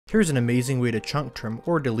Here's an amazing way to chunk trim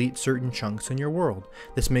or delete certain chunks in your world.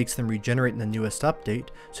 This makes them regenerate in the newest update,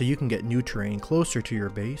 so you can get new terrain closer to your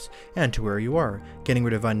base and to where you are, getting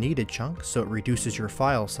rid of unneeded chunks so it reduces your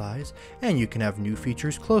file size, and you can have new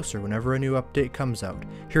features closer whenever a new update comes out.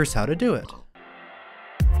 Here's how to do it.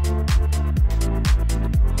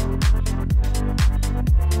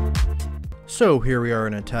 So here we are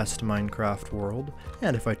in a test Minecraft world,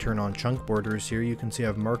 and if I turn on chunk borders here, you can see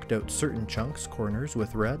I've marked out certain chunks corners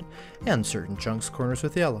with red and certain chunks corners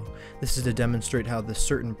with yellow. This is to demonstrate how this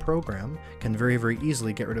certain program can very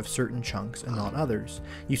easily get rid of certain chunks and not others.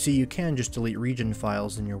 You see, you can just delete region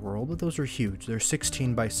files in your world, but those are huge. They're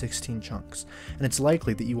 16 by 16 chunks, and it's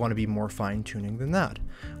likely that you want to be more fine-tuning than that.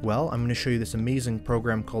 Well, I'm going to show you this amazing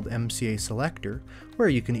program called Mca Selector, where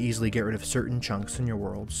you can easily get rid of certain chunks in your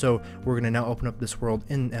world. So we're going to now open up this world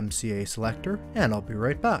in Mca Selector, and I'll be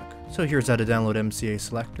right back. So here's how to download Mca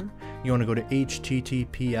Selector. You want to go to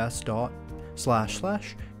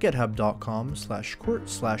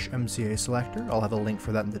https://github.com/court/mca selector. I'll have a link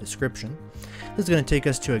for that in the description. This is going to take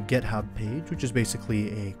us to a GitHub page, which is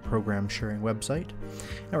basically a program sharing website.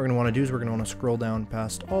 And what we're going to want to do is we're going to want to scroll down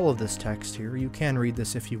past all of this text here. You can read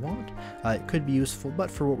this if you want. It could be useful, but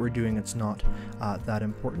for what we're doing it's not that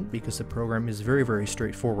important because the program is very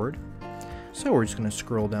straightforward. So we're just going to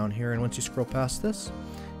scroll down here, and once you scroll past this,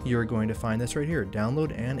 you're going to find this right here,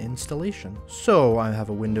 download and installation. So I have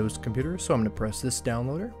a Windows computer, so I'm going to press this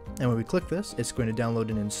downloader, and when we click this, it's going to download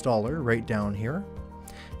an installer right down here,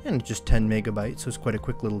 and it's just 10 megabytes, so it's quite a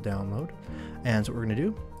quick little download. And so what we're going to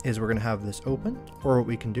do is we're going to have this open, or what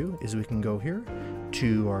we can do is we can go here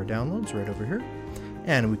to our downloads right over here,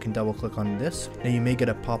 and we can double click on this. Now you may get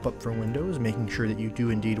a pop-up from Windows making sure that you do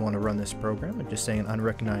indeed want to run this program and just saying an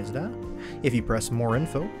unrecognized app. If you press more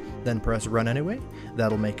info, then press run anyway,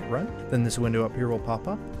 that'll make it run. Then this window up here will pop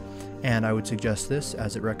up, and I would suggest this,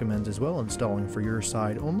 as it recommends as well, installing for your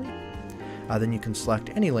side only. Then you can select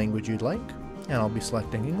any language you'd like, and I'll be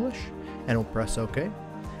selecting English, and we'll press OK.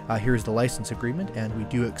 Here's the license agreement, and we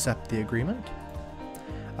do accept the agreement.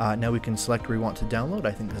 Now we can select where we want to download.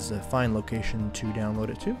 I think this is a fine location to download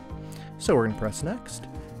it to. So we're going to press next.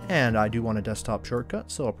 And I do want a desktop shortcut,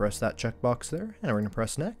 so I'll press that checkbox there, and we're going to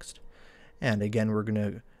press next. And again, we're going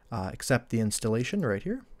to accept the installation right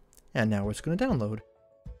here. And now it's going to download.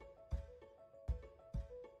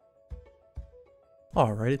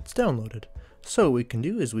 Alright, it's downloaded. So what we can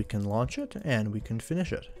do is we can launch it and we can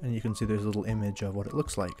finish it. And you can see there's a little image of what it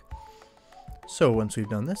looks like. So once we've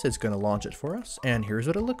done this, it's going to launch it for us, and here's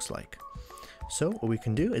what it looks like. So what we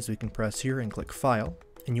can do is we can press here and click File,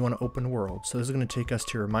 and you want to open World. So this is going to take us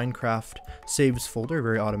to your Minecraft saves folder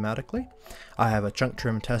very automatically. I have a chunk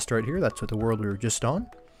trim test right here, that's what the world we were just on.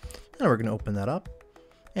 And we're going to open that up,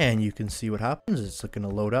 and you can see what happens. It's going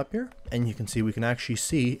to load up here, and you can see we can actually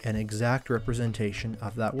see an exact representation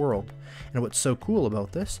of that world. And what's so cool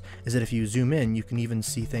about this is that if you zoom in, you can even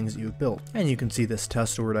see things that you've built. And you can see this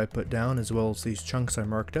test word I put down as well as these chunks I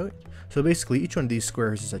marked out. So basically each one of these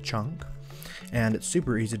squares is a chunk, and it's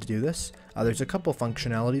super easy to do this. There's a couple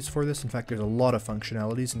functionalities for this. In fact, there's a lot of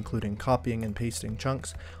functionalities, including copying and pasting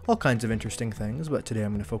chunks, all kinds of interesting things, but today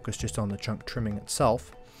I'm going to focus just on the chunk trimming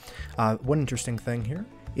itself. One interesting thing here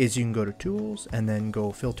is you can go to Tools and then go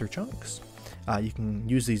Filter Chunks. You can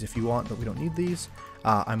use these if you want, but we don't need these.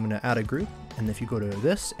 I'm going to add a group, and if you go to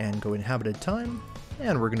this and go Inhabited Time,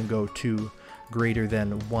 and we're going to go to greater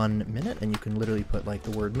than 1 minute, and you can literally put like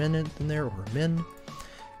the word minute in there or min,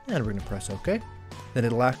 and we're going to press OK. Then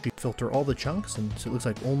it'll actually filter all the chunks, and so it looks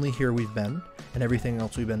like only here we've been, and everything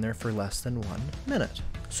else we've been there for less than 1 minute.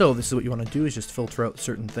 So this is what you want to do, is just filter out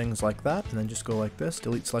certain things like that, and then just go like this,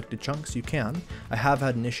 delete selected chunks. You can. I have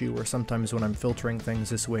had an issue where sometimes when I'm filtering things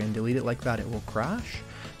this way and delete it like that, it will crash.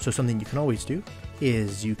 So something you can always do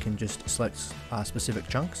is you can just select specific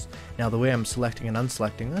chunks. Now the way I'm selecting and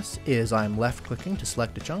unselecting this is I'm left clicking to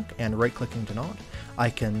select a chunk and right clicking to not. I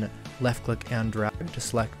can left click and drag to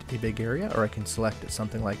select a big area, or I can select it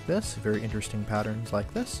something like this, very interesting patterns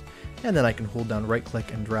like this, and then I can hold down right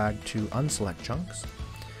click and drag to unselect chunks.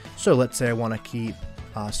 So let's say I want to keep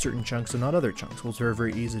certain chunks and not other chunks. Well, it's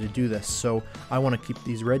very easy to do this. So I want to keep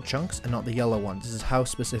these red chunks and not the yellow ones. This is how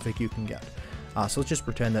specific you can get. So let's just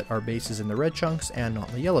pretend that our base is in the red chunks and not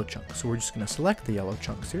in the yellow chunks. So we're just going to select the yellow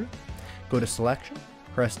chunks here, go to Selection,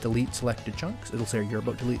 press Delete Selected Chunks. It'll say you're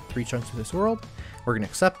about to delete 3 chunks of this world. We're going to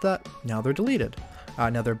accept that. Now they're deleted.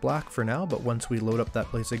 Now they're black for now, but once we load up that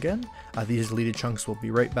place again, these deleted chunks will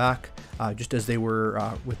be right back, just as they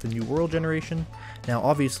were with the new world generation. Now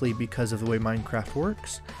obviously, because of the way Minecraft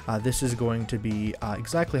works, this is going to be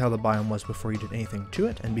exactly how the biome was before you did anything to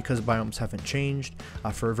it, and because biomes haven't changed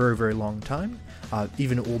for a very, very long time,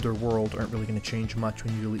 even older worlds aren't really going to change much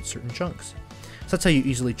when you delete certain chunks. So that's how you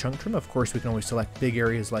easily chunk trim. Of course, we can always select big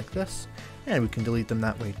areas like this, and we can delete them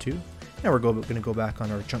that way too. Now we're going to go back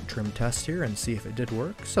on our chunk trim test here and see if it did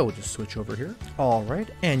work. So we'll just switch over here.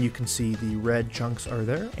 Alright, and you can see the red chunks are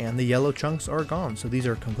there and the yellow chunks are gone. So these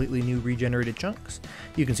are completely new regenerated chunks.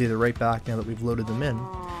 You can see they're right back now that we've loaded them in.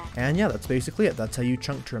 And yeah, that's basically it. That's how you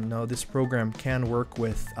chunk trim. Now this program can work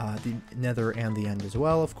with the nether and the end as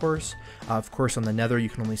well, of course. Of course, on the nether you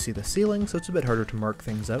can only see the ceiling, so it's a bit harder to mark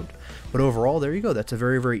things out. But overall, there you go. That's a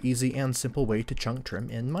very, very easy and simple way to chunk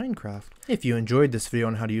trim in Minecraft. If you enjoyed this video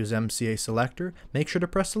on how to use Mca Selector, make sure to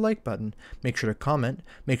press the like button, make sure to comment,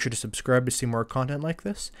 make sure to subscribe to see more content like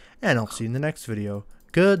this, and I'll see you in the next video.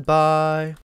 Goodbye!